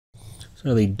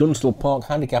So the Dunstall Park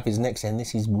Handicap is next, and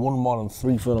this is 1 mile and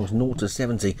 3 furlongs, 0 to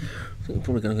 70. I think we're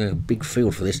probably going to get a big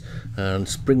field for this. And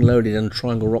Spring Loaded and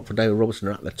Triangle Rock for David Robertson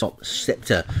are at the top.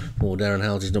 Scepter for Darren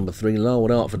Howells is number 3. Larwood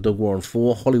Art for Doug Warren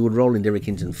 4. Hollywood Rolling, Derek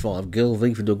Hinton 5. Girl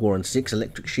V for Doug Warren 6.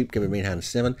 Electric Sheep, Kevin Meehan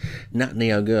 7. Nat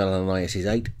Neo Girl and IS is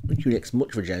 8. Unex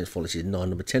Much for James Follis is 9.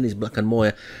 Number 10 is Black and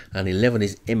Moyer, and 11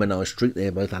 is M&I Street.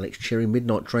 They're both Alex Cherry.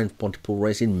 Midnight Train for Pontypool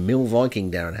Racing. Mill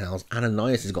Viking, Darren Howells.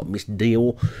 Ananias has got Miss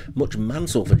Dior. Much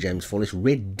Mansell for James Follis.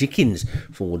 Red Dickens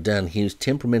for Dan Hughes.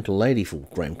 Temperamental Lady for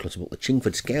Graham Clutterbuck. The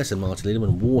Chingford Scouse and Martin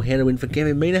Liederman. War Heroine for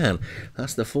Kevin Meehan.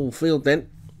 That's the full field then.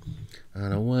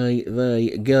 And away they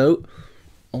go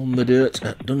on the dirt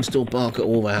at Dunstall Park at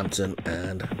Wolverhampton,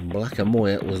 and Black and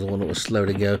Moyer was the one that was slow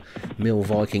to go. Mill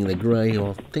Viking, the grey,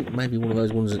 I think maybe one of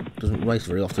those ones that doesn't race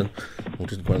very often, or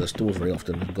doesn't go to the stores very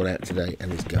often, got out today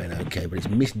and is going okay. But it's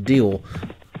Miss Dior,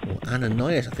 or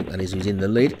Ananias I think that is, who's in the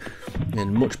lead.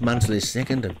 Then Much Mansell is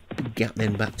second, a big gap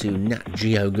then back to Nat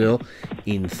Geo Girl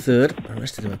in third. The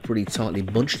rest of them are pretty tightly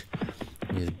bunched,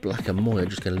 with Black and Moyer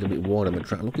just getting a little bit wide on the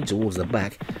track, looking towards the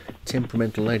back.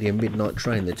 Temperamental Lady and Midnight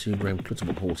Train, the 2 Graham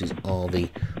Clutterbuck horses, are the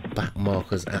back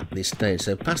markers at this stage.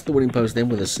 So past the winning post then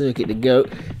with a circuit to go,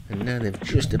 and now they've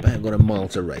just about got a mile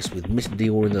to race, with Miss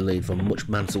Dior in the lead from Much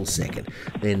Mansell second.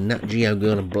 Then Nat Geo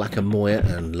Girl and Black and Moyer,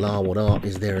 and Larwood Art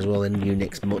is there as well, then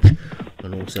Unex Much,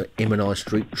 and also M&I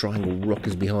Street. Triangle Rock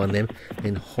is behind them,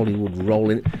 then Hollywood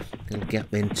Rolling. Little gap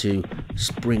then to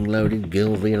Spring Loaded,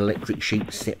 Girl V and Electric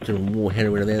Sheep. Scepter and War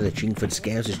Heroine are there. The Chingford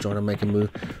Scouts is trying to make a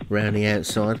move round the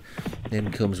outside.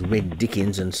 Then comes Red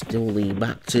Dickens, and still the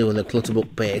back two of the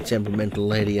Clutterbuck pair, Temperamental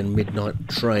Lady and Midnight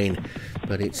Train.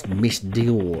 But it's Miss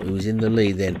Dior who's in the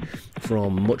lead then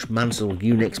from Much Mansell.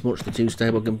 Unex Much, the 2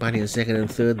 stable companions, second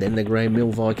and third. Then the Grey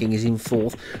Mill Viking is in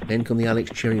fourth. Then come the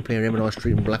Alex Cherry pair, M&I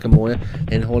Street and Black and Moyer.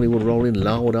 Then Hollywood Rolling,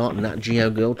 Larwood Art, Nat Geo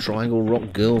Girl, Triangle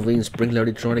Rock, Girl V and Spring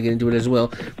Loaded trying to get into it as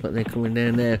well. But they're coming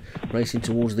down there, racing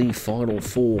towards the final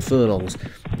 4 furlongs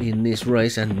in this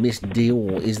race. And Miss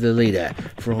Dior is the leader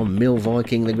from Mill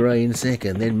Viking, the Grey in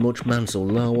second. Then Much Mansell,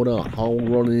 Larwood Art, Hollywood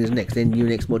Rolling is next. Then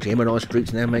Unex Much, M&I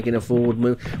Street's now making a forward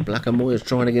move. Black and Moyer's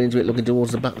trying to get into it, looking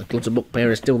towards the back. The Clutterbuck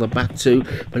pair is still the back two,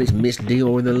 but it's Miss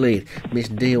Dior in the lead. Miss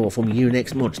Dior from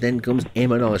Unex Much. Then comes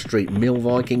M&I Street. Mill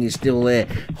Viking is still there.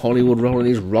 Hollywood Rolling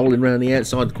is rolling around the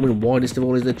outside. Coming widest of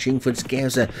all is the Chingford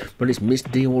Scouser, but it's Miss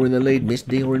Dior in the lead. Miss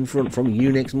Dior in front from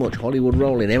Unex Much. Hollywood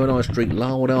Rolling, M&I Street,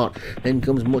 Larwood Art. Then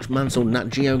comes Much Mansell. Nat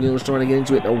Geo Girl's trying to get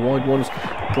into it. The wide ones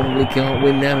probably can't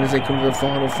win now as they come to the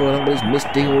final furlong, but it's Miss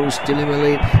Dior who's still in the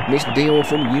lead. Miss Dior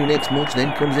from Unex Much.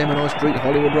 Then comes M&I Street,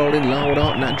 Hollywood Rolling, Larwood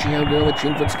Art, Nat Geo Girl. The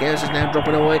Chingford Scouser is now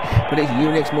dropping away, but it's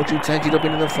Unex Much who takes it up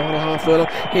into the final half furlong.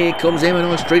 Here comes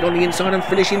M&I Street on the inside, and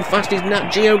finishing fast is Nat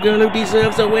Geo Girl, who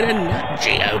deserves a winner. Nat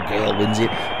Geo Girl wins it.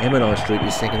 M&I Street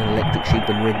is second, and Electric Sheep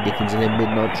and Red Dickens, and then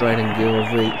Midnight Train and Girl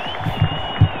V.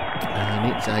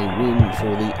 And it's a win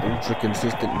for the ultra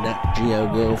consistent Nat Geo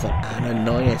Girl for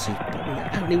Ananias.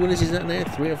 How many winners is that now?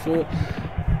 3 or 4?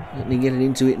 Let me get it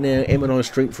into it now. M&I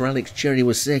Street for Alex Cherry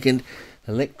was second.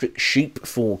 Electric Sheep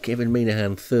for Kevin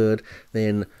Meehan third.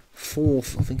 Then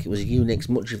fourth, I think it was Unex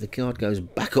Much. If the card goes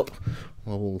back up,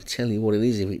 I will tell you what it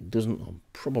is. If it doesn't, I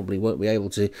probably won't be able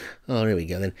to. Oh, there we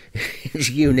go then. It's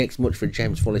Unex Much for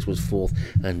James Follis was fourth,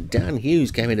 and Dan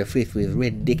Hughes came into fifth with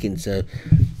Red Dickens. So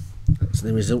that's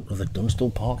the result of the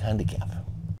Dunstall Park Handicap.